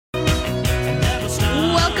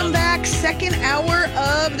second hour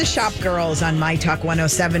of the Shop Girls on My Talk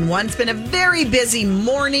 107.1. It's been a very busy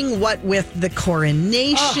morning, what with the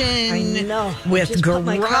coronation, with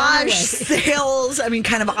garage sales. I mean,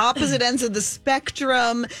 kind of opposite ends of the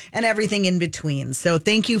spectrum and everything in between. So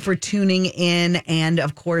thank you for tuning in. And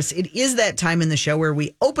of course, it is that time in the show where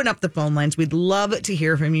we open up the phone lines. We'd love to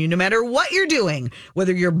hear from you, no matter what you're doing,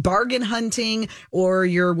 whether you're bargain hunting or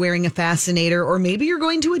you're wearing a fascinator, or maybe you're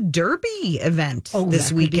going to a derby event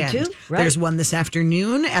this weekend. Right. There's one this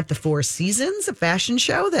afternoon at the Four Seasons, a fashion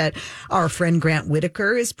show that our friend Grant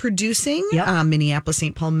Whitaker is producing. Yep. Minneapolis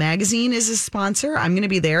St. Paul Magazine is a sponsor. I'm going to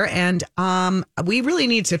be there. And we really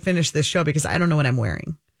need to finish this show because I don't know what I'm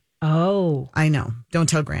wearing. Oh. I know. Don't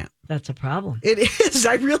tell Grant. That's a problem. It is.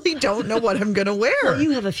 I really don't know what I'm going to wear. Well,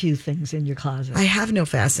 you have a few things in your closet. I have no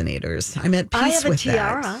fascinators. I'm at peace with that. I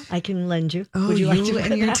have a tiara I can lend you. Oh, Would you like to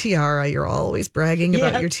and your tiara. You're always bragging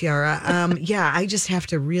about your tiara. I just have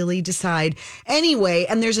to really decide. Anyway,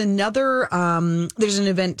 and there's an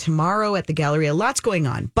event tomorrow at the Galleria. Lots going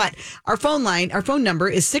on. But our phone number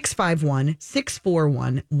is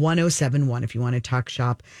 651-641-1071 if you want to talk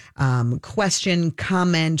shop. Question,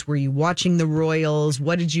 comment, were you watching the Royals?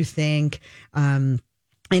 What did you think?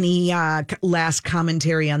 Any last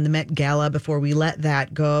commentary on the Met Gala before we let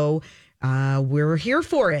that go? We're here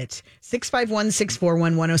for it.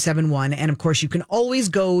 651-641-1071. And of course, you can always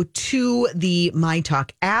go to the My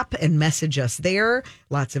Talk app and message us there.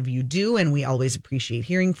 Lots of you do, and we always appreciate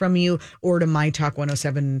hearing from you. Or to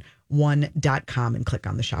mytalk1071.com and click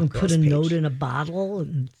on the Shop Girls put a page. note in a bottle.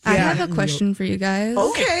 I have a question for you guys.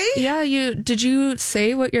 Okay. Yeah, did you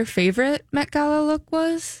say what your favorite Met Gala look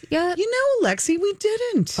was yet? You know, Lexi, we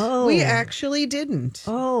didn't. Oh. We actually didn't.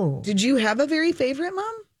 Oh. Did you have a very favorite,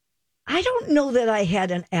 Mom? I don't know that I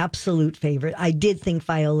had an absolute favorite. I did think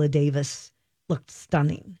Viola Davis looked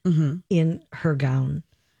stunning in her gown.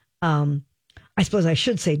 I suppose I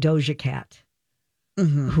should say Doja Cat,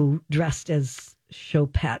 who dressed as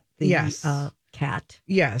Chopette, the cat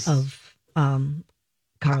of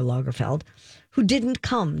Karl Lagerfeld, who didn't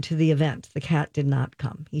come to the event. The cat did not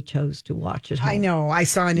come. He chose to watch at home. I know. I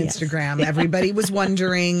saw on Instagram. Everybody was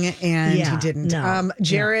wondering, and he didn't.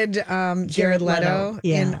 Jared Leto,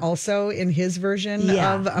 also in his version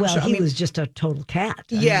of... he was just a total cat.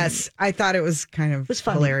 I thought it was kind of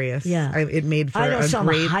hilarious. Yeah. It made for a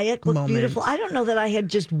great Hayek looked beautiful. I don't know that I had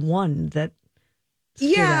just one that...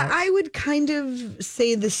 I would kind of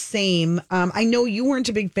say the same. I know you weren't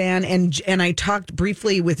a big fan, and I talked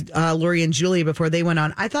briefly with Lori and Julia before they went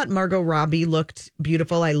on. I thought Margot Robbie looked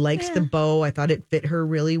beautiful. I liked the bow. I thought it fit her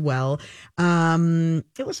really well.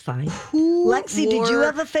 It was fine. Lexi, did you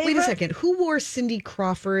have a favorite? Wait a second. Who wore Cindy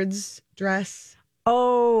Crawford's dress?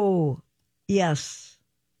 Oh, yes.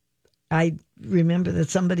 I remember that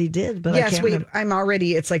somebody did, but I can't remember. I'm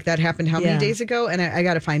already, it's like that happened how many days ago? And I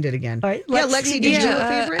got to find it again. All right, Lexi, did you have a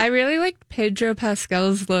favorite? I really liked Pedro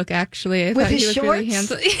Pascal's look, actually. I With thought his he looked shorts? really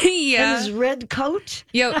handsome. And his red coat?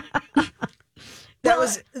 Yep. It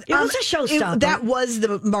was a showstopper. That was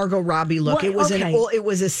the Margot Robbie look. What? It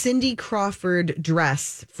was a Cindy Crawford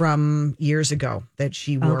dress from years ago that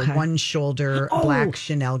she wore, one shoulder black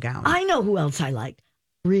Chanel gown. I know who else I liked.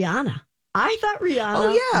 Rihanna. I thought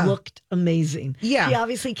Rihanna looked amazing. Yeah. She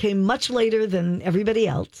obviously came much later than everybody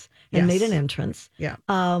else and made an entrance. Yeah.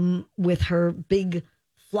 With her big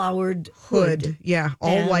flowered hood. Yeah.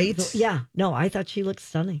 All white. I thought she looked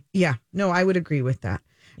stunning. Yeah. No, I would agree with that.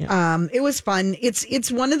 Yeah. It was fun. It's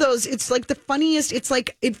one of those, it's like the funniest, it's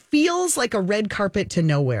like, it feels like a red carpet to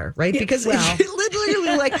nowhere, right? Because it's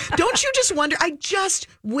literally like, don't you just wonder, I just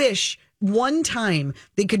wish one time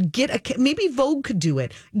they could get maybe Vogue could do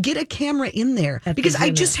it, get a camera in there, because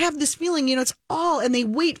I just have this feeling, it's all, and they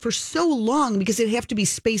wait for so long because they have to be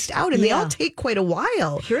spaced out, and they all take quite a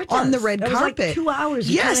while on the red carpet. Like 2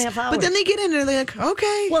 hours, 2.5 hours. But then they get in and they're like,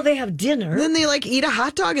 okay. Well, they have dinner. Then they eat a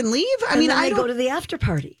hot dog and leave. Then they go to the after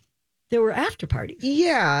party. There were after parties.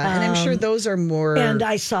 Yeah, and I'm sure those are more. And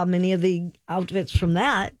I saw many of the outfits from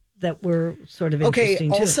that were sort of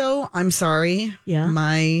interesting too. Also, I'm sorry. Yeah.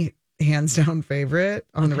 My hands down favorite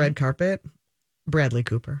on the red carpet, Bradley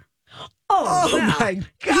Cooper. Oh my God.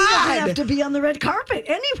 He doesn't have to be on the red carpet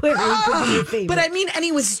anywhere. He could be your favorite. But and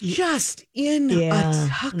he was just in a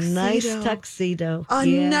tuxedo. Nice tuxedo.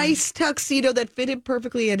 Nice tuxedo that fitted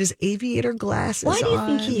perfectly. He had his aviator glasses on. Why do you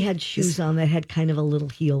think he had shoes on that had kind of a little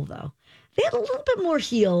heel, though? They had a little bit more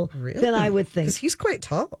heel than I would think. Because he's quite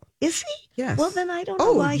tall. Is he? Yes. Well, then I don't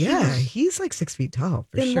know why he's like 6 feet tall.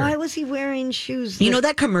 Then why was he wearing shoes? You know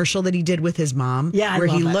that commercial that he did with his mom? Yeah, where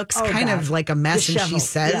he looks kind of like a mess, disheveled. and she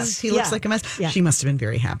says he looks like a mess. Yeah. She must have been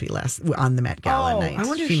very happy on the Met Gala night. I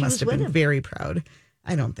wonder if she she must was have with been him. very proud.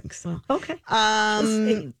 I don't think so. Okay.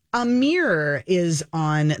 Amir is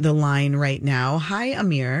on the line right now. Hi,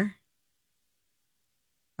 Amir.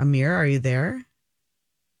 Amir, are you there?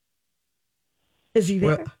 Is he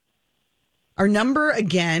there? Our number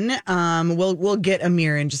again, we'll get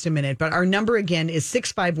Amir in just a minute, but our number again is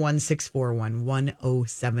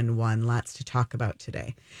 651-641-1071. Lots to talk about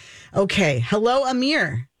today. Okay. Hello,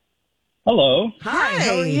 Amir. Hello. Hi.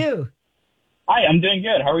 How are you? Hi, I'm doing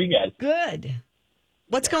good. How are you guys? Good.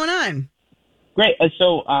 What's going on? Great.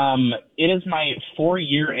 So it is my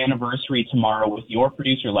 4-year anniversary tomorrow with your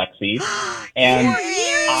producer, Lexi. And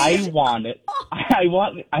I wanted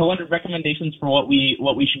recommendations for what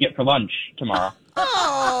we should get for lunch tomorrow.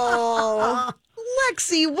 Oh,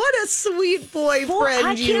 Lexi, what a sweet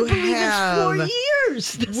boyfriend you have.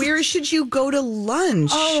 It's 4 years. Where should you go to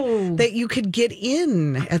lunch that you could get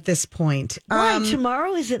in at this point? Why?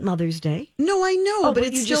 Tomorrow isn't Mother's Day. No, I know, but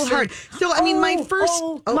it's still hard. So, I mean, my first...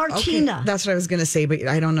 Martina. Okay, that's what I was going to say, but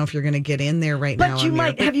I don't know if you're going to get in there now. But you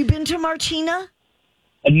might. Have you been to Martina?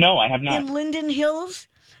 No, I have not. In Linden Hills?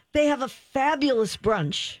 They have a fabulous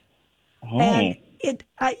brunch. Oh. And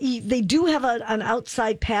they do have an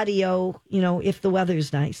outside patio, if the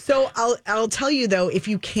weather's nice. So I'll tell you though, if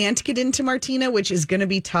you can't get into Martina, which is going to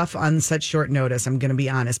be tough on such short notice, I'm going to be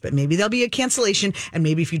honest, but maybe there'll be a cancellation, and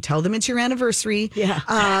maybe if you tell them it's your anniversary. Yeah.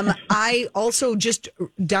 I also just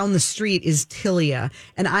down the street is Tilia,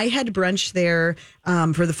 and I had brunch there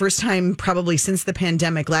for the first time probably since the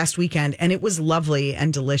pandemic last weekend, and it was lovely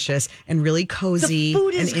and delicious and really cozy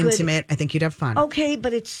and intimate. I think you'd have fun. Okay,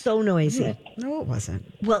 but it's so noisy. No, it wasn't.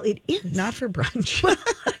 Well, it is. Not for brunch.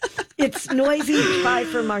 It's noisy. Try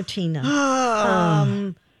for Martina.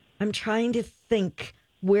 I'm trying to think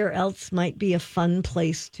where else might be a fun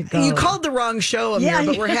place to go. You called the wrong show, Amir,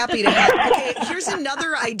 but we're happy to have. Okay, here's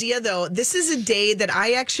another idea, though. This is a day that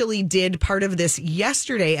I actually did part of this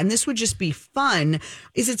yesterday, and this would just be fun.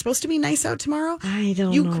 Is it supposed to be nice out tomorrow? I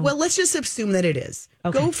don't know. Well, let's just assume that it is.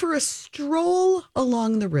 Okay. Go for a stroll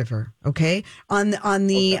along the river, okay? On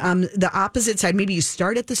the opposite side, maybe you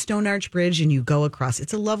start at the Stone Arch Bridge and you go across.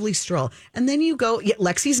 It's a lovely stroll. And then you go,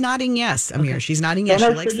 Lexi's nodding yes, Amir. Okay. She's nodding yes.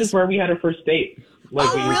 Stone Arch Bridge is where we had our first date.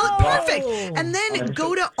 Really? Perfect. And then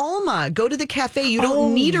go to Alma. Go to the cafe. You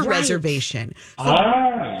don't need a reservation. So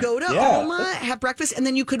go to Alma, have breakfast, and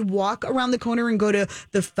then you could walk around the corner and go to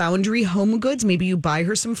the Foundry Home Goods. Maybe you buy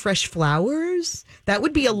her some fresh flowers. That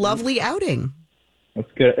would be a lovely outing. That's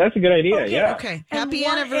good. That's a good idea. Okay, yeah. Okay. Happy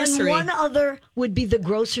anniversary. And one other would be the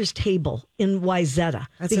grocer's table in Wayzata.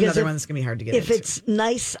 That's another one that's going to be hard to get into. If it's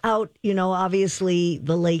nice out, obviously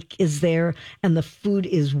the lake is there and the food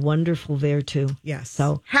is wonderful there too. Yes.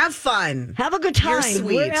 So have fun. Have a good time.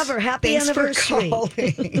 Wherever. Happy anniversary.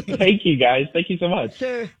 Thank you, guys. Thank you so much.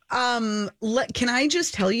 Sure. Can I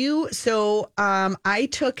just tell you? So, I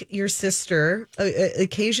took your sister.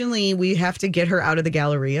 Occasionally, we have to get her out of the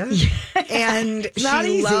Galleria, and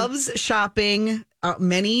she loves shopping.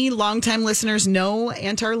 Many longtime listeners know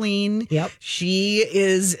Aunt Arlene. Yep. She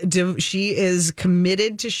is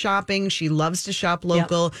committed to shopping. She loves to shop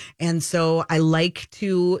local. Yep. And so I like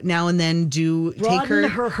to now and then broaden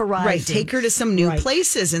her horizons. Right. Take her to some new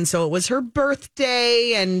places. And so it was her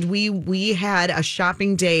birthday and we had a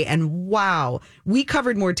shopping day, and wow, we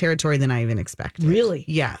covered more territory than I even expected. Really?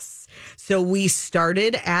 Yes. So we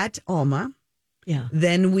started at Alma. Yeah.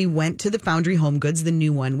 Then we went to the Foundry Home Goods, the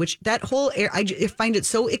new one, which that whole I find it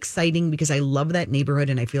so exciting because I love that neighborhood.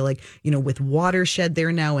 And I feel like, with Watershed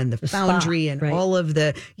there now and the Foundry and all of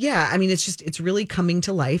it's really coming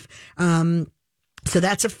to life. So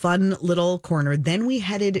that's a fun little corner. Then we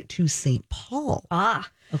headed to St. Paul.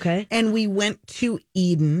 Okay. And we went to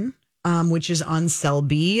Eden. Which is on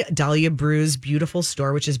Selby, Dahlia Brew's beautiful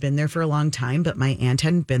store, which has been there for a long time, but my aunt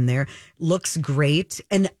hadn't been there. Looks great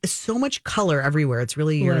and so much color everywhere. It's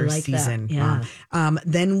really your season. Yeah.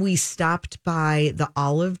 Then we stopped by the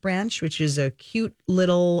Olive Branch, which is a cute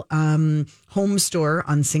little home store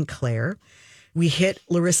on St. Clair. We hit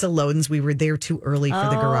Larissa Loden's. We were there too early for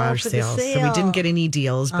the garage sale. So we didn't get any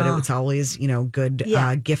deals, but it's always, good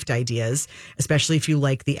gift ideas, especially if you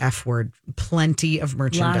like the F word. Plenty of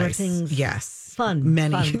merchandise. A lot of things. Yes. Fun.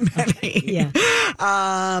 Many. Yeah.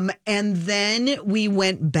 And then we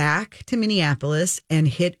went back to Minneapolis and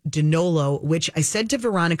hit Dinolo, which I said to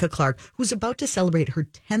Veronica Clark, who's about to celebrate her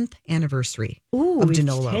 10th anniversary of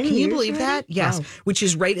Dinolo. Can you believe that? Yes. Wow. Which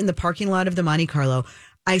is right in the parking lot of the Monte Carlo.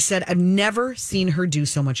 I said, I've never seen her do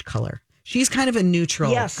so much color. She's kind of a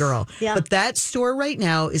neutral girl. Yeah. But that store right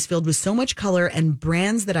now is filled with so much color and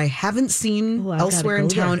brands that I haven't seen elsewhere in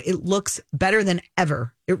town. There. It looks better than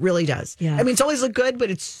ever. It really does. Yeah. I mean, it's always looked good, but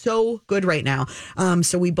it's so good right now.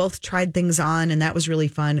 So we both tried things on, and that was really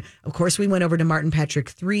fun. Of course, we went over to Martin Patrick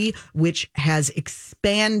 3, which has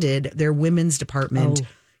expanded their women's department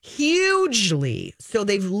hugely. So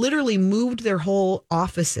they've literally moved their whole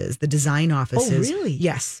offices, the design offices. Oh, really?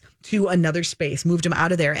 Yes. To another space, moved them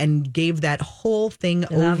out of there and gave that whole thing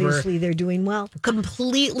over. Obviously, they're doing well.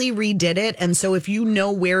 Completely redid it. And so if you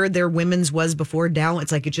know where their women's was before, now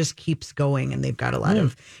it's like it just keeps going. And they've got a lot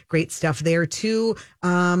of great stuff there, too.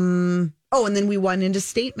 And then we went into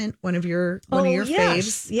Statement, one of your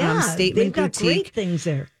faves. Yeah, Statement they've got Boutique. great things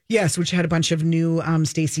there. Yes, which had a bunch of new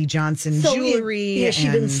Stacey Johnson jewelry. Has she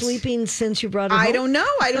been sleeping since you brought her home? I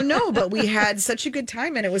don't know, but we had such a good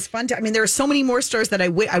time, and it was fun. I mean, there are so many more stores that I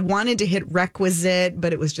wanted to hit Requisite,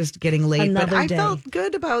 but it was just getting late. But I felt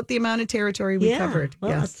good about the amount of territory we covered.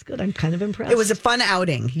 Well, that's good. I'm kind of impressed. It was a fun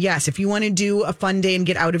outing. Yes, if you want to do a fun day and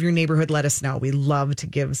get out of your neighborhood, let us know. We love to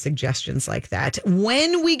give suggestions like that.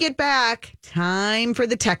 When we get back, time for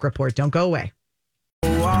the Tech Report. Don't go away.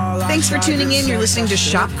 Thanks for tuning in. You're listening to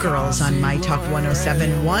Shop Girls on My Talk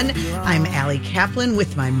 107.1. I'm Allie Kaplan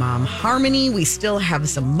with my mom, Harmony. We still have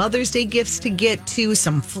some Mother's Day gifts to get to,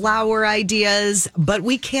 some flower ideas, but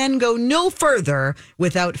we can go no further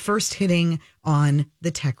without first hitting on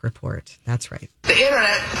the Tech Report. That's right. The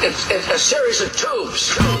internet, it's a series of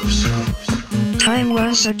tubes. Time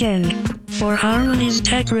once again for Harmony's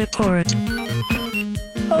Tech Report.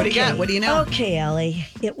 What do you got? What do you know? Okay, Allie.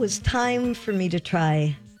 It was time for me to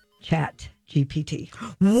try Chat GPT.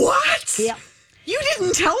 What? Yeah. You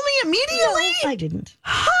didn't tell me immediately? No, I didn't.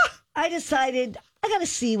 I decided I got to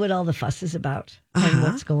see what all the fuss is about and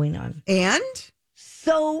what's going on. And?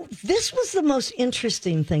 So this was the most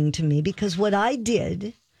interesting thing to me because what I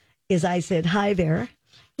did is I said, hi there.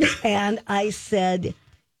 And I said,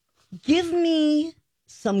 give me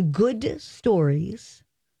some good stories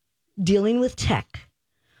dealing with tech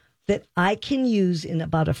that I can use in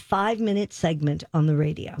about a 5-minute segment on the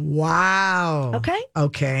radio. Wow.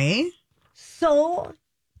 Okay. So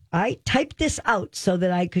I typed this out so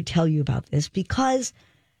that I could tell you about this because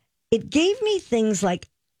it gave me things like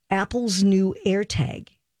Apple's new AirTag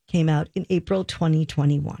came out in April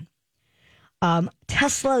 2021.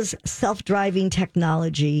 Tesla's self-driving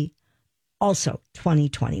technology, also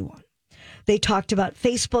 2021. They talked about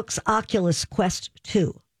Facebook's Oculus Quest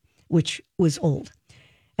 2, which was old.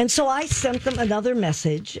 And so I sent them another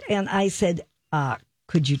message and I said,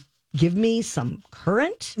 could you give me some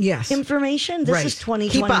current information? This is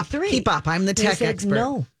 2023. Keep up. I'm the tech expert.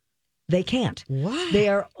 No, they can't. Why? They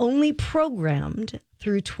are only programmed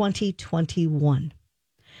through 2021.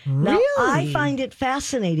 Really? Now, I find it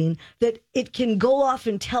fascinating that it can go off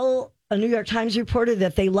and tell a New York Times reporter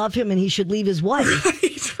that they love him and he should leave his wife.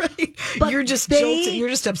 Right. But you're just jolted. You're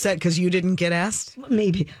just upset because you didn't get asked?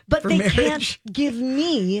 Maybe. But they marriage. Can't give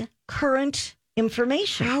me current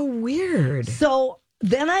information. How weird. So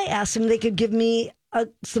then I asked them if they could give me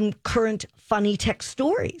some current funny tech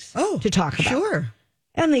stories to talk about. Sure.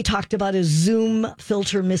 And they talked about a Zoom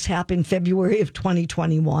filter mishap in February of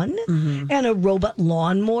 2021 and a robot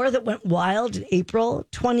lawnmower that went wild in April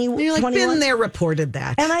 2021. You're like, been there, reported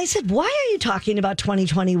that. And I said, why are you talking about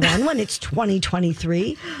 2021 when it's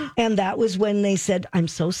 2023? And that was when they said, I'm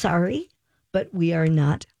so sorry, but we are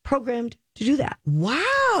not programmed to do that.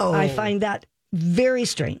 Wow. I find that very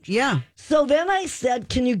strange. Yeah. So then I said,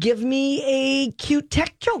 can you give me a cute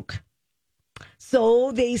tech joke?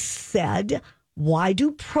 So they said, why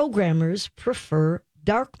do programmers prefer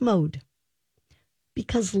dark mode?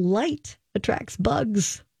 Because light attracts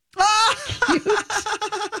bugs. Cute.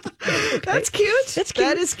 That's cute. That's cute.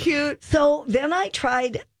 That is cute. So then I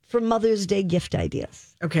tried for Mother's Day gift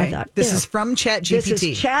ideas. Okay. I thought, this is from Chat GPT. This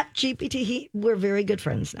is Chat GPT. We're very good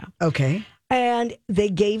friends now. Okay. And they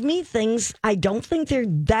gave me things, I don't think they're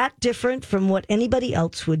that different from what anybody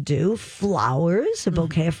else would do. Flowers, a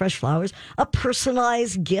bouquet of fresh flowers, a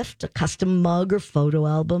personalized gift, a custom mug or photo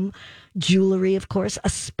album, jewelry, of course, a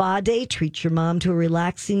spa day, treat your mom to a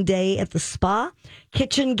relaxing day at the spa,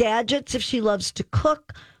 kitchen gadgets if she loves to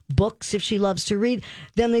cook, books if she loves to read.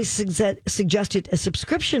 Then they suggested a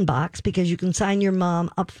subscription box because you can sign your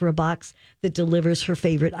mom up for a box that delivers her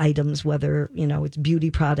favorite items, whether, it's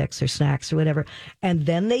beauty products or snacks or whatever. And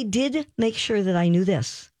then they did make sure that I knew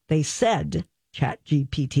this. They said,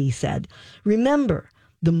 ChatGPT said, remember,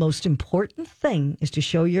 the most important thing is to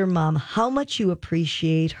show your mom how much you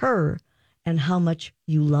appreciate her and how much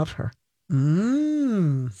you love her.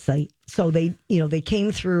 So they, they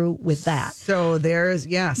came through with that. So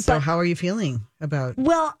So how are you feeling about?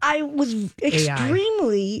 Well, I was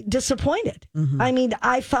extremely disappointed. Mm-hmm. I mean,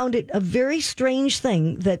 I found it a very strange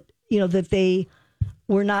thing that, that they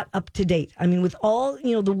were not up to date. I mean, with all,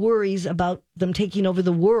 the worries about them taking over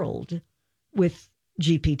the world with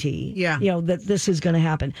GPT, that this is going to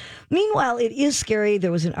happen. Meanwhile, it is scary.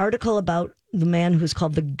 There was an article about the man who's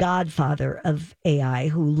called the godfather of AI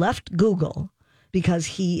who left Google because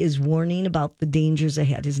he is warning about the dangers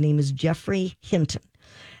ahead. His name is Jeffrey Hinton.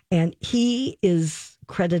 And he is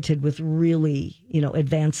credited with really,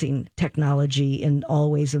 advancing technology in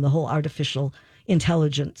all ways in the whole artificial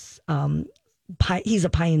intelligence. He's a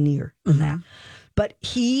pioneer in that. But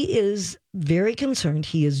he is very concerned.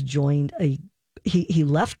 He has joined he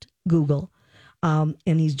left Google. And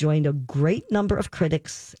he's joined a great number of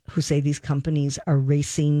critics who say these companies are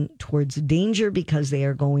racing towards danger because they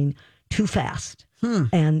are going too fast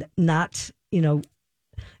and not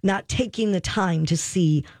taking the time to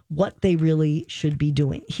see what they really should be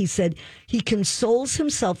doing. He said he consoles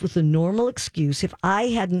himself with the normal excuse. If I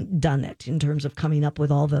hadn't done it in terms of coming up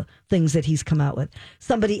with all the things that he's come out with,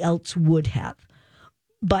 somebody else would have.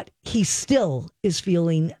 But he still is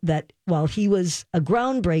feeling that while he was a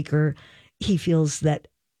groundbreaker, he feels that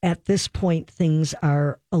at this point, things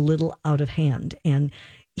are a little out of hand, and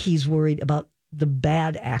he's worried about the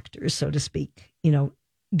bad actors, so to speak,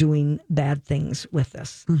 doing bad things with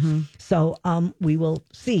this. Mm-hmm. So we will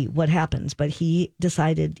see what happens, but he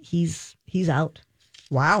decided he's out.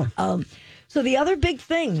 Wow. So the other big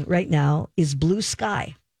thing right now is Blue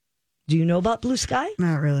Sky. Do you know about Blue Sky?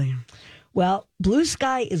 Not really. Well, Blue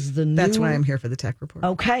Sky is the new... That's why I'm here for the tech report.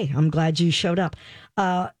 Okay, I'm glad you showed up.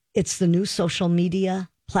 It's the new social media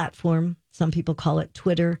platform. Some people call it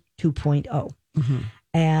Twitter 2.0. Mm-hmm.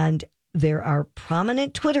 And there are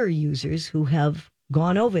prominent Twitter users who have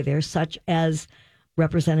gone over there, such as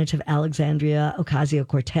Representative Alexandria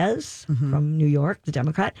Ocasio-Cortez from New York, the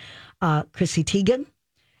Democrat, Chrissy Teigen,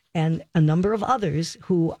 and a number of others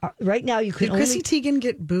who are, right now you can Did Chrissy Teigen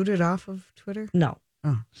get booted off of Twitter? No.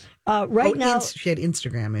 Oh. Now she had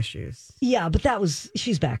Instagram issues. Yeah, but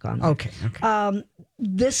she's back on there. Okay.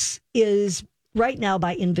 This is right now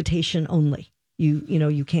by invitation only.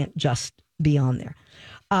 You can't just be on there.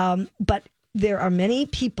 But there are many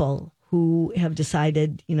people who have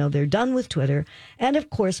decided, they're done with Twitter. And of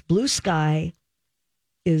course, Blue Sky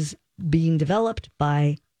is being developed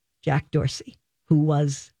by Jack Dorsey, who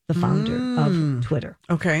was the founder of Twitter.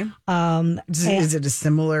 Okay. Is it a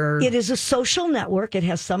similar... It is a social network. It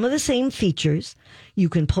has some of the same features. You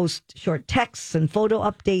can post short texts and photo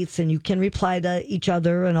updates, and you can reply to each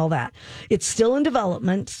other and all that. It's still in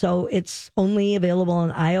development, so it's only available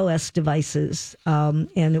on iOS devices. And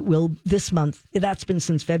it will this month. That's been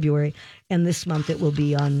since February. And this month it will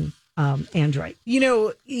be on Android.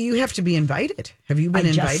 You have to be invited. Have you been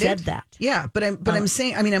invited? I just said that. Yeah, but I'm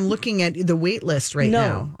saying, I'm looking at the wait list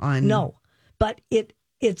now. No, but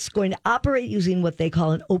it's going to operate using what they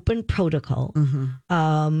call an open protocol,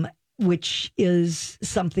 which is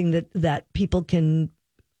something that people can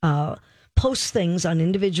post things on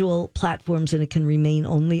individual platforms, and it can remain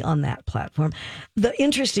only on that platform. The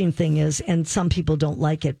interesting thing is, and some people don't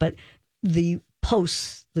like it, but the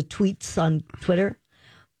posts, the tweets on Twitter,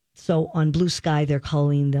 so on Blue Sky, they're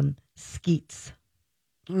calling them skeets.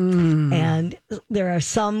 And there are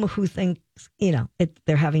some who think,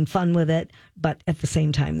 they're having fun with it. But at the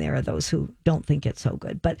same time, there are those who don't think it's so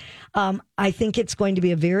good. But I think it's going to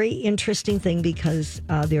be a very interesting thing because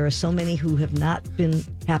there are so many who have not been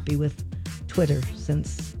happy with Twitter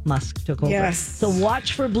since Musk took over. Yes. So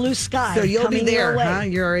watch for Blue Sky. So you'll be there, huh?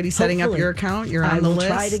 You're already setting up your account? You're on the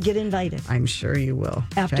list? I will try to get invited. I'm sure you will.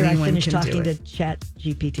 After I finish talking to Chat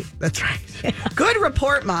GPT. That's right. Good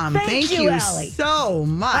report, Mom. Thank you, Allie. So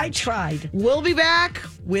much. I tried. We'll be back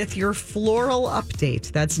with your floral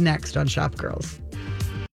update. That's next on Shop Girls.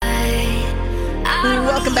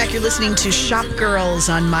 Welcome back. You're listening to Shop Girls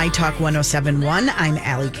on My Talk 107.1. I'm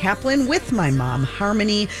Allie Kaplan with my mom,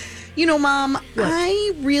 Harmony. Mom, what?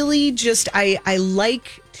 I really I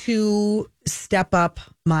like to step up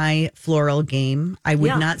my floral game. I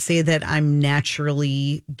would not say that I'm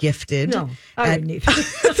naturally gifted. No, I wouldn't either.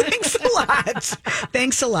 Thanks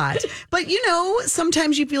a lot. But,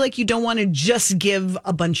 sometimes you feel like you don't want to just give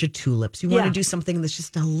a bunch of tulips. You want to do something that's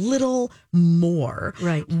just a little more.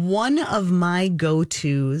 Right. One of my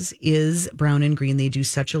go-tos is Brown Greene. They do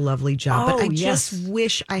such a lovely job. But I just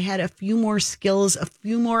wish I had a few more skills, a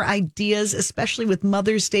few more ideas, especially with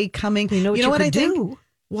Mother's Day coming. You know what I think?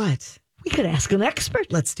 What? We could ask an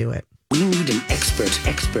expert. Let's do it. We need an expert.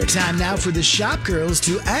 Time now for the shop girls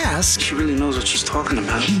to ask. She really knows what she's talking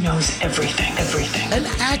about. He knows everything. An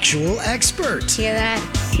actual expert. Hear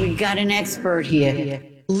that? We got an expert here.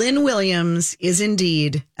 Lyn Williams is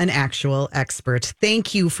indeed an actual expert.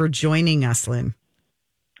 Thank you for joining us, Lyn.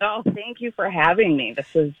 Oh, thank you for having me.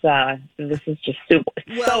 This is just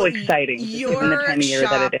so exciting. Given the time of year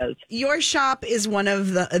that it is. Your shop is one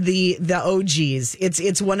of the OGs.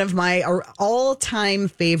 It's one of my all-time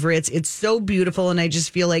favorites. It's so beautiful, and I just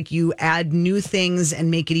feel like you add new things and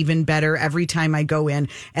make it even better every time I go in.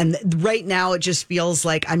 And right now, it just feels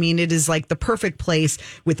like, it is like the perfect place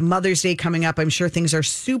with Mother's Day coming up. I'm sure things are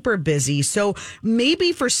super busy. So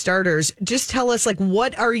maybe for starters, just tell us,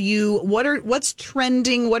 what's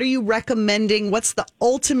trending? What are you recommending? What's the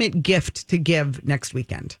ultimate gift to give next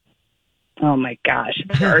weekend? Oh my gosh,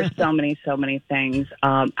 there are so many things.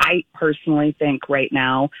 I personally think right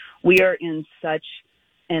now we are in such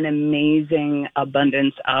an amazing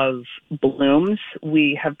abundance of blooms.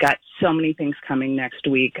 We have got so many things coming next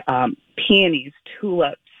week. Peonies,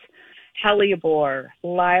 tulips, hellebore,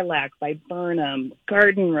 lilac, viburnum,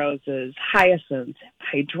 garden roses, hyacinths,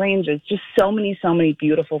 hydrangeas, just so many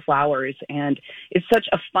beautiful flowers. And it's such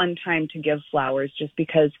a fun time to give flowers just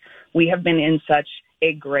because we have been in such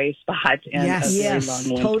a gray spot and a very long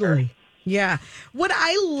winter. Totally. Yeah. What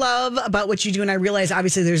I love about what you do, and I realize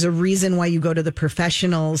obviously there's a reason why you go to the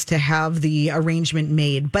professionals to have the arrangement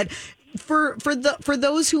made, but for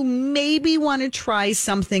those who maybe want to try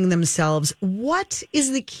something themselves, what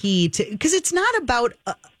is the key to? Because it's not about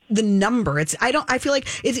the number. I feel like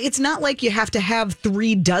it's not like you have to have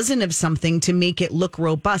 36 of something to make it look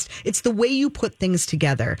robust. It's the way you put things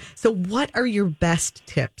together. So, what are your best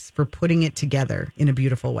tips for putting it together in a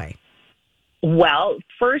beautiful way? Well,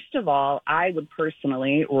 first of all, I would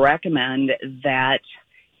personally recommend that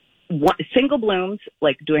single blooms,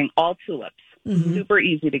 like doing all tulips. Mm-hmm. Super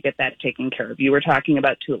easy to get that taken care of. You were talking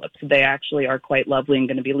about tulips. They actually are quite lovely and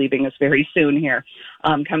going to be leaving us very soon here,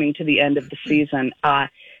 coming to the end of the season.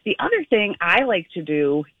 The other thing I like to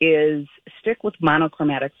do is stick with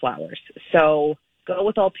monochromatic flowers. So go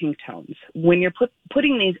with all pink tones. When you're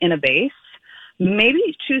putting these in a vase,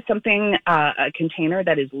 maybe choose something, a container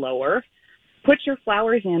that is lower. Put your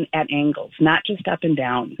flowers in at angles, not just up and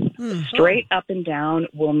down. Mm-hmm. Straight up and down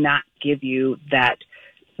will not give you that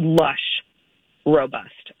lush,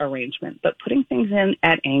 robust arrangement, but putting things in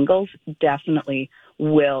at angles definitely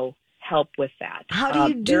will help with that. How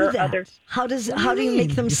do you do that? How do you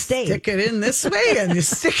make them stay? Stick it in this way and you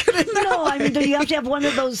stick it in that way. Do you have to have one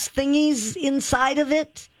of those thingies inside of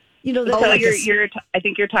it? I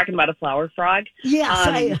think you're talking about a flower frog. Yes,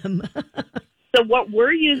 I am. So what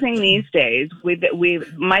we're using these days,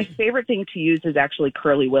 my favorite thing to use is actually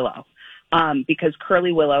curly willow. Because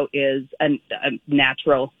curly willow is a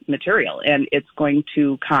natural material and it's going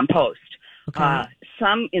to compost. Okay.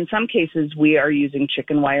 In some cases we are using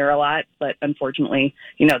chicken wire a lot, but unfortunately,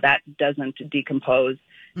 that doesn't decompose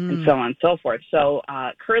and so on and so forth. So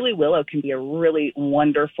curly willow can be a really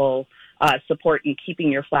wonderful support in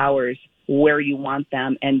keeping your flowers where you want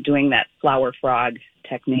them and doing that flower frog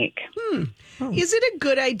technique. Is it a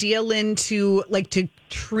good idea, Lyn, to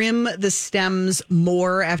trim the stems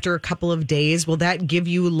more after a couple of days? Will that give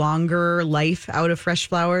you longer life out of fresh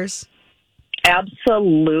flowers?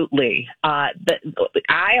 Absolutely. I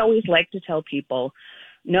always like to tell people,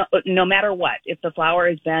 no matter what, if the flower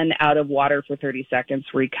has been out of water for 30 seconds,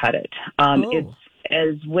 recut it. It's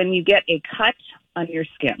as when you get a cut on your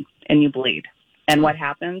skin and you bleed, and what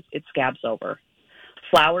happens? It scabs over.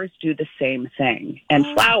 Flowers do the same thing. And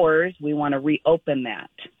flowers, we want to reopen that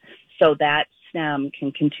so that stem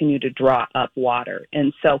can continue to draw up water.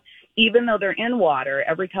 And so even though they're in water,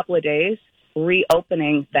 every couple of days,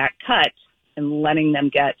 reopening that cut and letting them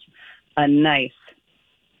get a nice,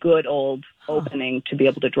 good old opening to be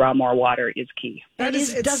able to draw more water is key.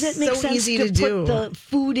 Does it make sense to put the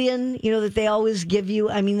food in, that they always give you?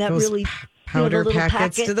 I mean, that those really... powder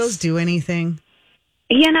packets, do those do anything?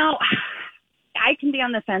 I can be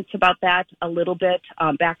on the fence about that a little bit,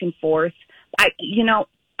 back and forth.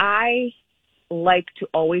 I like to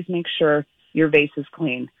always make sure your vase is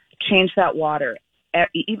clean. Change that water,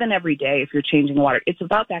 even every day if you're changing water. It's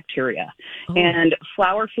about bacteria. And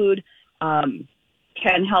flower food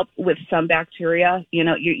can help with some bacteria.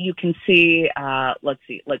 You can see, let's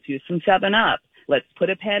use some 7-Up. Let's put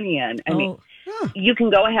a penny in. I mean, you can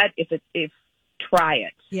go ahead if try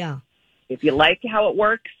it. Yeah. If you like how it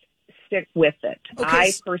works, stick with it. Okay.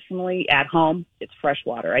 I personally, at home, it's fresh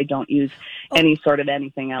water. I don't use any sort of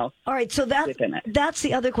anything else. All right, so within it. that's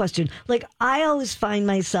the other question. Like, I always find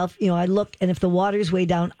myself, I look, and if the water's way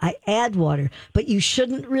down, I add water. But you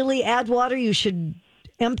shouldn't really add water. You should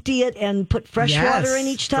empty it and put fresh water in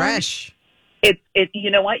each time. Fresh.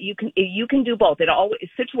 You know what? You can do both.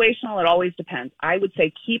 It's situational. It always depends. I would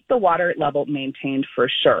say keep the water level maintained for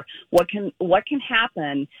sure. What can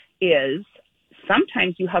happen is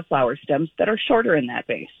sometimes you have flower stems that are shorter in that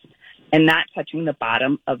vase and not touching the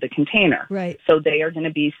bottom of the container. Right. So they are going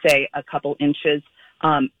to be, say, a couple inches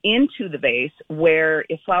into the vase, where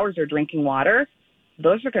if flowers are drinking water,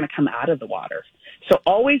 those are going to come out of the water. So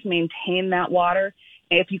always maintain that water.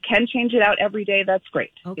 If you can change it out every day, that's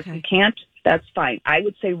great. Okay. If you can't, that's fine. I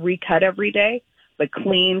would say recut every day, but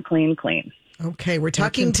clean, clean, clean. Okay, we're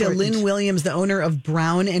talking to Lyn Williams, the owner of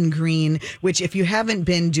Brown Greene, which if you haven't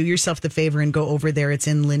been, do yourself the favor and go over there. It's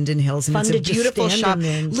in Linden Hills, and Fun it's a to beautiful just shop. stand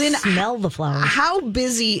in there and Lyn, smell the flowers. How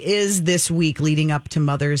busy is this week leading up to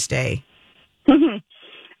Mother's Day?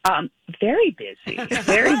 Very busy,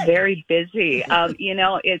 very, very busy.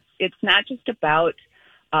 It's not just about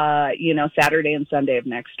Saturday and Sunday of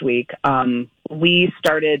next week. We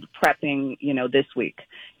started prepping, this week,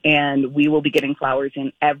 and we will be getting flowers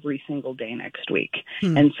in every single day next week.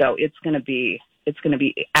 And so it's going to be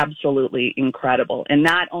absolutely incredible. And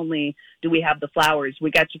not only do we have the flowers,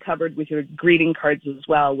 we got you covered with your greeting cards as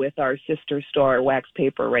well, with our sister store, Wax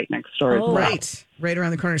Paper, right next door as well. Right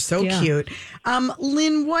around the corner. So cute.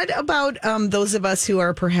 Lyn, what about those of us who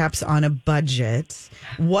are perhaps on a budget?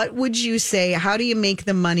 What would you say? How do you make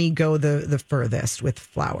the money go the furthest with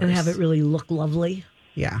flowers? And have it really look lovely?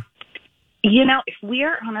 Yeah. If we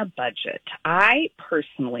are on a budget, I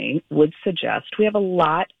personally would suggest we have a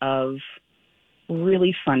lot of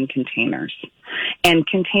really fun containers, and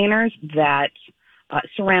containers that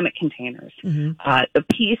ceramic containers. The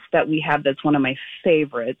piece that we have that's one of my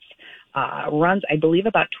favorites runs, I believe,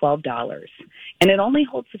 about $12, and it only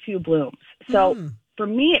holds a few blooms. So for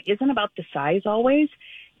me, it isn't about the size always.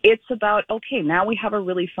 It's about, okay, now we have a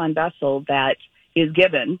really fun vessel that is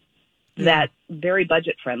given, that's very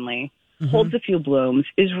budget friendly, holds a few blooms,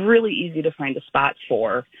 is really easy to find a spot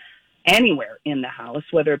for anywhere in the house,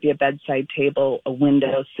 whether it be a bedside table, a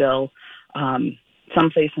windowsill,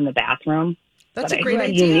 someplace in the bathroom. That's a great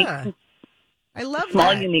idea. I love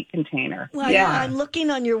small, that. unique container. Well, I'm looking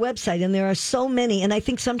on your website, and there are so many, and I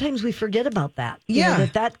think sometimes we forget about that.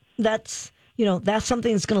 That's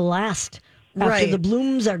something that's going to last after the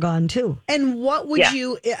blooms are gone too. And what would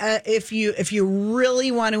you, if you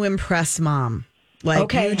really want to impress mom?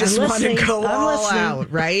 Like, you just want to go all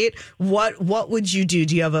out, right? What would you do?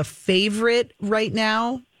 Do you have a favorite right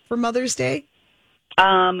now for Mother's Day?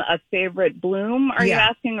 A favorite bloom, are you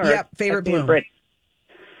asking? Or favorite bloom.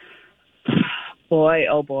 Boy,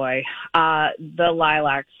 oh boy. The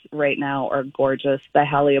lilacs right now are gorgeous. The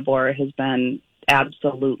hellebore has been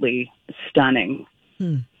absolutely stunning.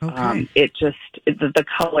 Okay. The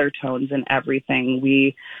color tones and everything.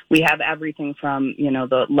 We have everything from,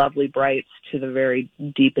 the lovely brights to the very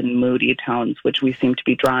deep and moody tones, which we seem to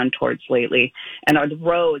be drawn towards lately. And the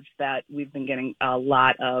rose that we've been getting a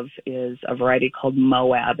lot of is a variety called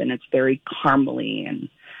Moab, and it's very caramely and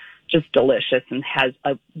just delicious and has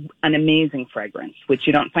an amazing fragrance, which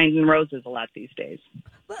you don't find in roses a lot these days.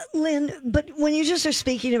 Lyn, but when you just are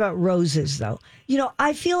speaking about roses, though,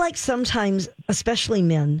 I feel like sometimes, especially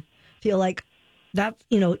men, feel like that,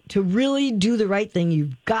 to really do the right thing,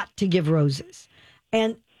 you've got to give roses.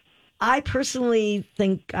 And I personally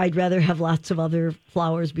think I'd rather have lots of other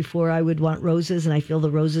flowers before I would want roses, and I feel the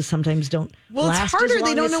roses sometimes don't last it's harder. as long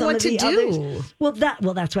they don't as know some what of to the do. Others.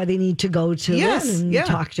 Well, that's why they need to go to Lyn and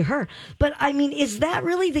talk to her. But I mean, is that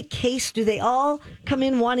really the case? Do they all come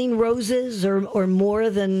in wanting roses or more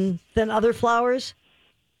than other flowers?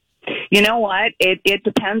 You know what? It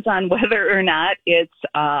depends on whether or not it's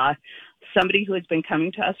somebody who has been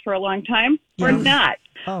coming to us for a long time or not.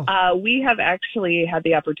 We have actually had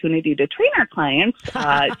the opportunity to train our clients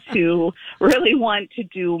to really want to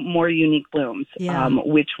do more unique blooms,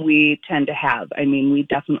 which we tend to have. I mean, we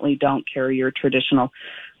definitely don't carry your traditional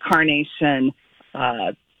carnation,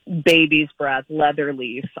 baby's breath, leather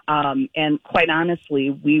leaf. And quite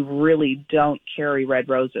honestly, we really don't carry red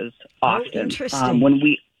roses often. Interesting.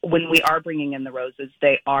 When we are bringing in the roses,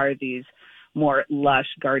 they are these more lush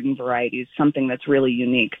garden varieties, something that's really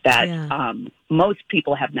unique that most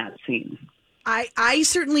people have not seen. I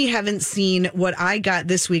certainly haven't seen what I got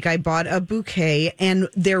this week. I bought a bouquet, and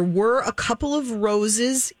there were a couple of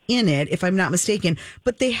roses in it, if I'm not mistaken,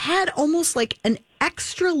 but they had almost like an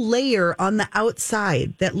extra layer on the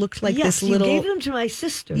outside that looked like this little... Yes, you gave them to my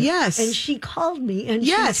sister. Yes. And she called me and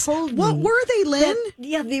she told me... What were they, Lynn?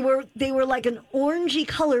 They were like an orangey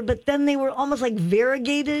color, but then they were almost like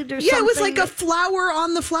variegated or something. Yeah, it was like a flower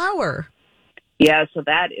on the flower. Yeah, so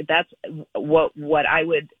that's what I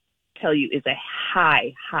would tell you is a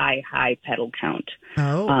high petal count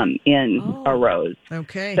in a rose.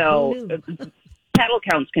 Okay. So petal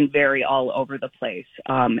counts can vary all over the place,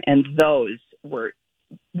 and those were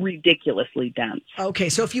ridiculously dense. Okay,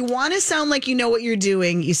 so if you want to sound like you know what you're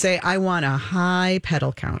doing, you say, I want a high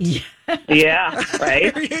petal count. Yeah,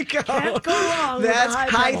 right? There you go. Can't go wrong. That's with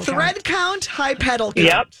a high thread count, high petal count.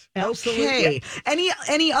 Yep. Absolutely. Okay.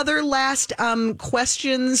 Any other last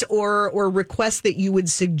questions or requests that you would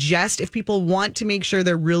suggest if people want to make sure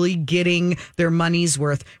they're really getting their money's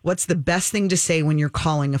worth? What's the best thing to say when you're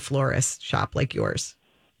calling a florist shop like yours?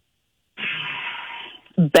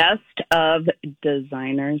 Best of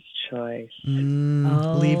designer's choice.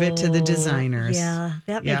 Leave it to the designers. Yeah,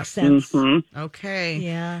 that makes sense. Mm-hmm. Okay.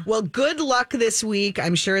 Yeah. Well, good luck this week.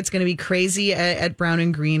 I'm sure it's going to be crazy at Brown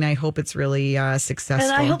and Greene. I hope it's really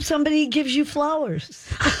successful. And I hope somebody gives you flowers.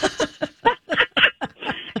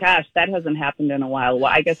 Gosh, that hasn't happened in a while.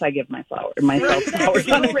 Well, I guess I give myself flowers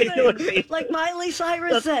on a regular basis. Like Miley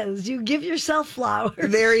Cyrus says, you give yourself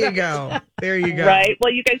flowers. There you go. There you go. Right.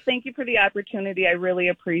 Well, you guys, thank you for the opportunity. I really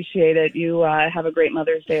appreciate it. You have a great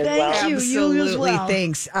Mother's Day as well. Thank you. Absolutely. You as well.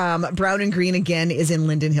 Thanks. Brown and Greene, again, is in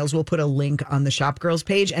Linden Hills. We'll put a link on the Shop Girls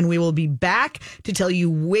page, and we will be back to tell you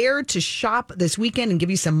where to shop this weekend and give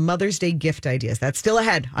you some Mother's Day gift ideas. That's still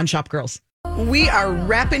ahead on Shop Girls. We are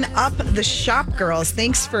wrapping up the Shop Girls.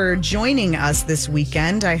 Thanks for joining us this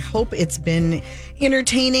weekend. I hope it's been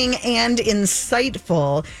entertaining and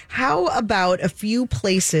insightful. How about a few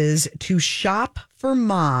places to shop for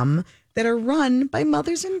mom that are run by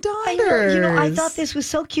mothers and daughters? I thought this was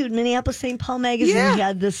so cute. Minneapolis St. Paul Magazine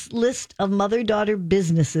had this list of mother-daughter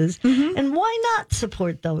businesses, and why not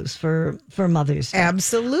support those for Mother's Day?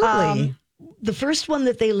 Absolutely. The first one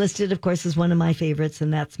that they listed, of course, is one of my favorites,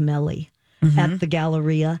 and that's Melly. At the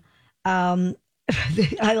Galleria. I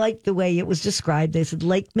like the way it was described. They said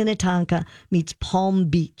Lake Minnetonka meets Palm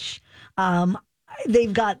Beach.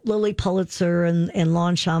 They've got Lily Pulitzer and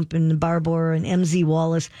Longchamp and Barbour and MZ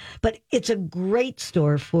Wallace, but it's a great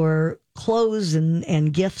store for clothes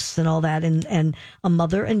and gifts and all that. And a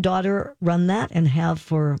mother and daughter run that and have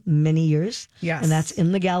for many years. Yes. And that's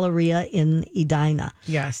in the Galleria in Edina.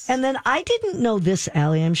 Yes. And then I didn't know this,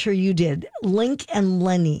 Allie. I'm sure you did. Link and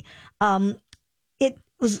Lenny. It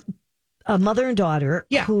was a mother and daughter.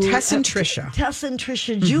 Yeah, Tess and Trisha. Tess and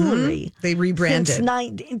Trisha Jewelry. They rebranded.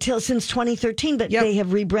 Since 2013, but they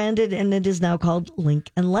have rebranded and it is now called Link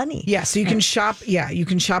and Lenny. Yeah, so you can shop. Yeah, you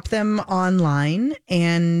can shop them online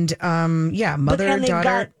and mother and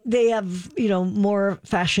daughter. They have more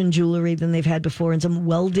fashion jewelry than they've had before, and some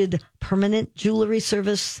welded permanent jewelry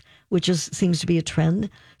service, which seems to be a trend.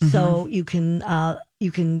 So you can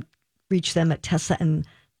reach them at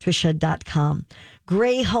TessaandTrisha.com.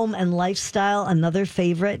 Gray Home and Lifestyle, another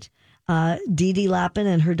favorite. Dee Dee Lappin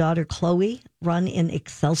and her daughter Chloe run in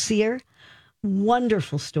Excelsior.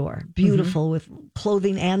 Wonderful store. Beautiful with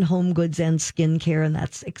clothing and home goods and skincare. And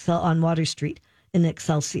that's on Water Street in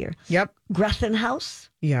Excelsior. Yep. Grethen House.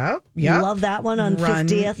 Yep. Love that one on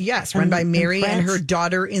 50th. Yes, run by Mary and her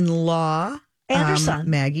daughter-in-law. And her son.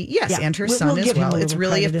 Maggie. Yes, and her son as well. It's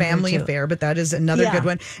really a family affair, but that is another good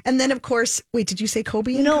one. And then, of course, wait, did you say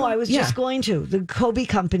Kobe? No, I was just going to. The Kobe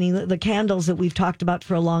Company, the candles that we've talked about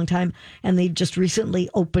for a long time, and they just recently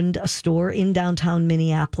opened a store in downtown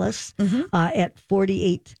Minneapolis at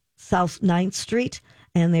 48 South 9th Street.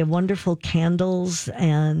 And they have wonderful candles,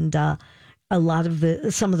 and some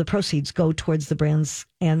of the proceeds go towards the brand's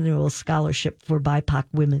annual scholarship for BIPOC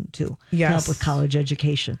women to help with college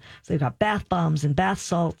education. So they've got bath bombs and bath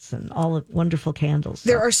salts and all the wonderful candles.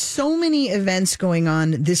 There are so many events going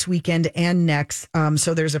on this weekend and next.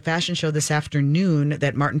 So there's a fashion show this afternoon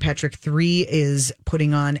that Martin Patrick 3 is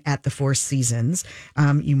putting on at the Four Seasons.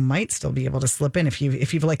 You might still be able to slip in if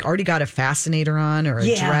you've like already got a fascinator on or a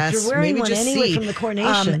dress. If you're wearing maybe one just anyway from the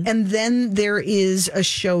coronation. And then there is a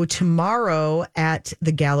show tomorrow at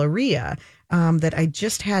the Galleria. That I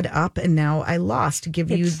just had up and now I lost to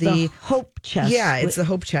give you the Hope Chest. Yeah, it's the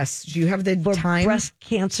Hope Chest. Do you have the time? Breast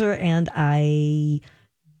cancer, and I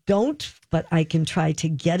don't, but I can try to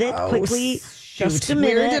get it quickly. Shoot. Just a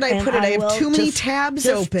minute. Where did I put it? I have too many tabs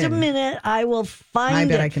open. Just a minute. I will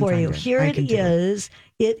find it for you. Here it is.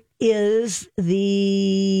 It is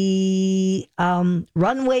the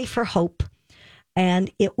Runway for Hope,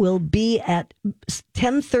 and it will be at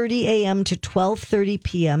 10:30 a.m. to 12:30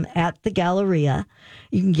 p.m. at the Galleria.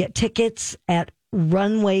 You can get tickets at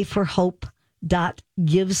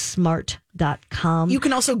runwayforhope.givesmart.com. You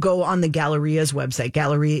can also go on the Galleria's website,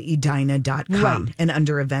 GalleriaEdina.com, right. and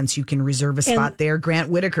under events, you can reserve a spot there. Grant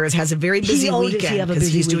Whitaker has a very busy weekend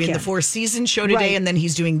because he's doing the Four Seasons show today, and then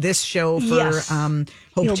he's doing this show for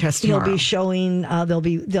Hope Chest tomorrow. He'll be showing,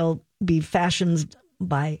 there'll be fashions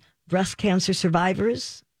by breast cancer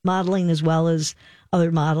survivors, modeling as well as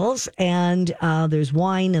other models, and there's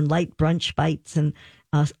wine and light brunch bites and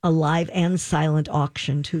a live and silent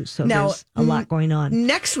auction too. So now, there's a lot going on.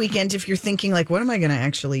 Next weekend, if you're thinking like, what am I going to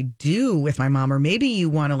actually do with my mom? Or maybe you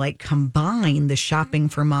want to like combine the shopping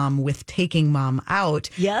for mom with taking mom out.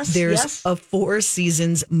 There's a Four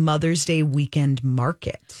Seasons Mother's Day weekend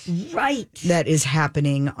market. Right. That is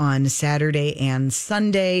happening on Saturday and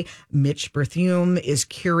Sunday. Mitch Berthume is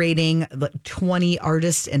curating 20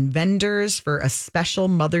 artists and vendors for a special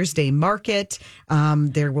Mother's Day market.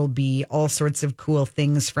 There will be all sorts of cool things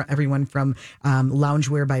for everyone from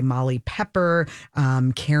loungewear by Molly Pepper,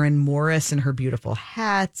 Karen Morris and her beautiful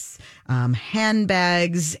hats,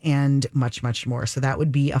 handbags, and much, much more. So that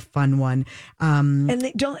would be a fun one.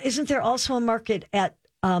 And isn't there also a market at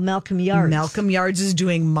Malcolm Yards? Malcolm Yards is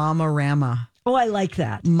doing Mama-Rama. Oh, I like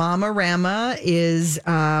that. Mama-Rama is,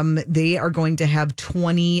 they are going to have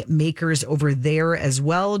 20 makers over there as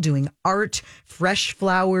well, doing art, fresh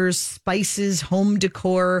flowers, spices, home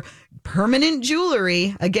decor, permanent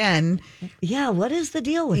jewelry. Again. Yeah, what is the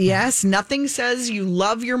deal with that? Yes, nothing says you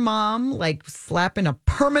love your mom like slapping a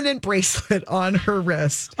permanent bracelet on her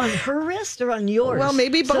wrist. On her wrist or on yours? Well,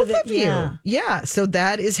 maybe both of you. Yeah, so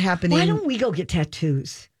that is happening. Why don't we go get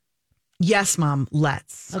tattoos? Yes, Mom,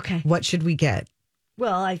 let's. Okay. What should we get?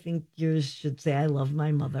 Well, I think yours should say, I love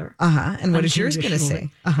my mother. And what is yours going to say?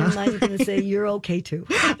 And mine's going to say, you're okay too.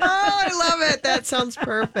 Oh, I love it. That sounds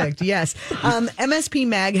perfect. Yes. MSP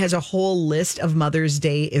Mag has a whole list of Mother's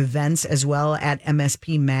Day events as well at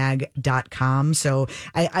mspmag.com. So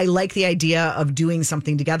I like the idea of doing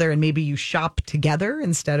something together, and maybe you shop together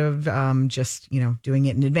instead of just, doing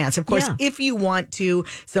it in advance. Of course, if you want to,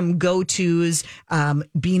 some go-tos,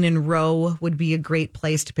 Bean and Row would be a great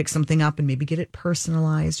place to pick something up and maybe get it personalized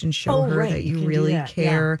and show her that you really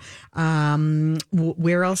care. Yeah.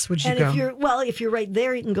 Where else would you go? If you're right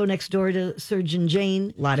there, you can go next door to Surgeon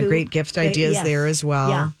Jane. A lot of great gift ideas there as well.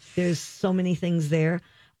 Yeah, there's so many things there.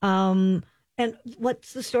 And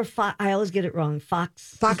what's the store? I always get it wrong.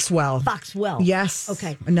 Foxwell. Yes.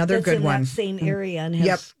 Okay. Another good one. That same area and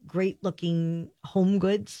has great looking home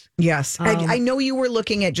goods. Yes. I know you were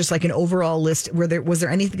looking at just like an overall list. Was there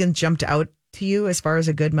anything that jumped out to you as far as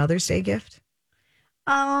a good Mother's Day gift?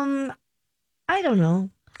 I don't know.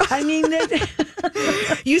 I mean,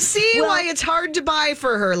 you see why it's hard to buy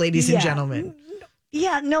for her, ladies and gentlemen.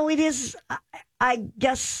 Yeah, no, it is. I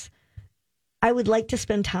guess I would like to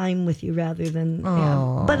spend time with you rather than.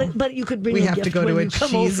 But you could bring. We a have gift to go when to a you come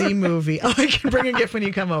cheesy over. movie. Oh, I can bring a gift when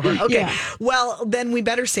you come over. Okay. Yeah. Well, then we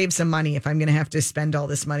better save some money if I'm going to have to spend all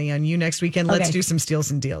this money on you next weekend. Let's do some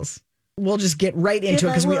steals and deals. We'll just get right into it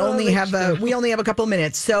because we only have a couple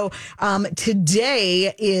minutes. So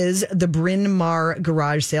today is the Bryn Mawr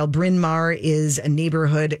garage sale. Bryn Mawr is a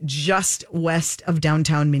neighborhood just west of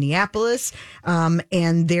downtown Minneapolis,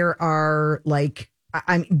 and there are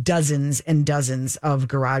dozens and dozens of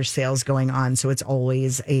garage sales going on. So it's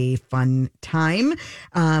always a fun time.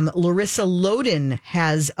 Larissa Loden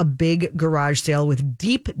has a big garage sale with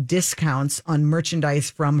deep discounts on merchandise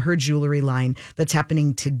from her jewelry line that's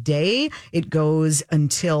happening today. It goes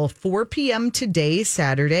until 4 p.m. today,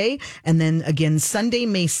 Saturday, and then again Sunday,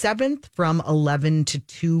 May 7th from 11 to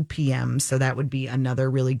 2 p.m. So that would be another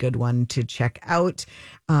really good one to check out.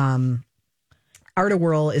 Art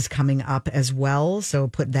Whirl is coming up as well, so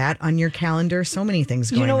put that on your calendar. So many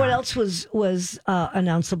things going on. You know what else was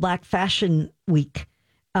announced? The Black Fashion Week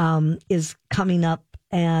is coming up,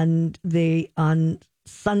 and on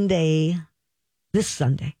Sunday, this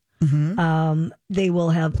Sunday, they will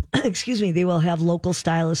have, they will have local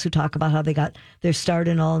stylists who talk about how they got their start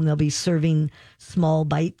and all, and they'll be serving small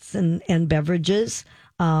bites and beverages.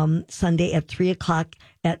 Sunday at 3:00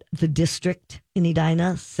 at the District in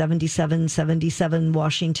Edina, 7777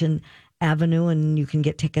 Washington Avenue, and you can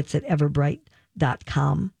get tickets at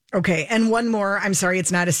everbright.com. Okay, and one more. I'm sorry,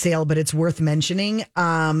 it's not a sale, but it's worth mentioning.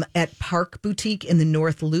 At Park Boutique in the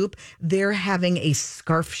North Loop, they're having a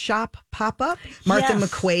scarf shop pop-up. Martha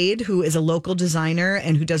McQuaid, who is a local designer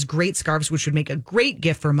and who does great scarves, which would make a great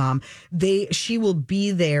gift for mom. She will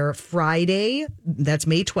be there Friday. That's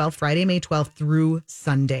May 12th, Friday, May 12th through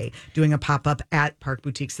Sunday, doing a pop-up at Park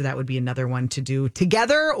Boutique. So that would be another one to do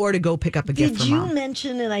together or to go pick up a gift for mom. Did you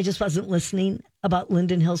mention, and I just wasn't listening, about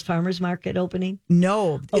Linden Hills Farmers Market opening?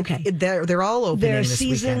 No. Okay. They're all opening Their this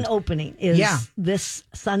season weekend. opening is this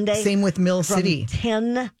Sunday. Same with Mill City.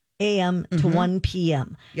 10 a.m. to 1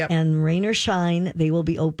 p.m. Yep. And rain or shine, they will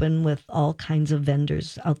be open with all kinds of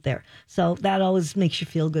vendors out there. So that always makes you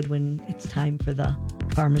feel good when it's time for the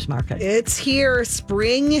farmers market. It's here.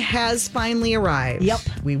 Spring has finally arrived. Yep.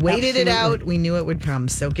 We waited it out. We knew it would come.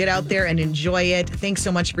 So get out there and enjoy it. Thanks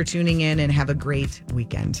so much for tuning in and have a great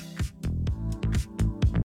weekend.